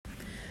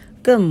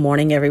Good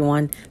morning,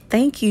 everyone.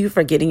 Thank you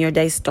for getting your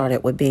day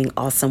started with being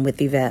awesome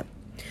with Yvette.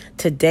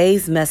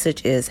 Today's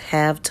message is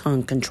have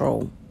tongue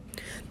control.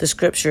 The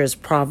scripture is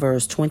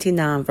Proverbs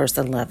 29, verse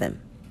 11.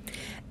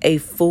 A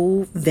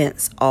fool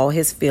vents all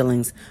his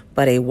feelings,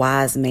 but a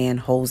wise man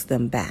holds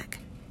them back.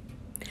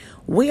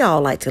 We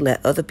all like to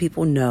let other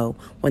people know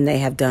when they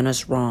have done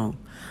us wrong,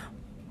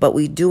 but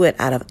we do it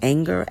out of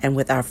anger and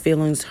with our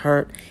feelings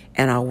hurt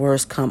and our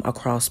words come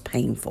across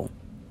painful.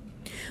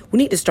 We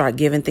need to start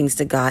giving things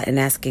to God and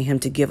asking Him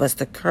to give us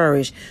the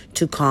courage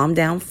to calm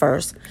down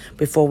first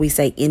before we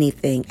say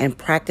anything and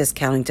practice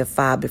counting to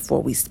 5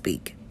 before we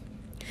speak.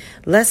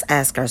 Let's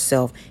ask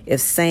ourselves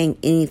if saying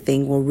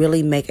anything will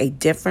really make a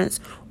difference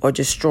or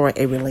destroy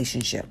a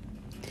relationship.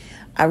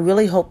 I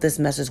really hope this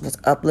message was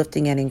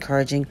uplifting and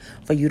encouraging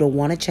for you to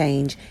want to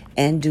change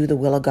and do the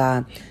will of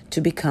God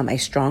to become a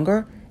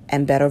stronger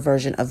and better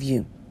version of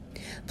you.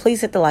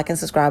 Please hit the like and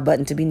subscribe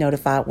button to be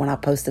notified when I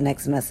post the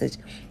next message.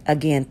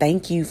 Again,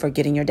 thank you for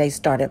getting your day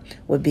started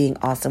with being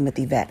awesome with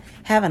Yvette.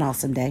 Have an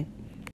awesome day.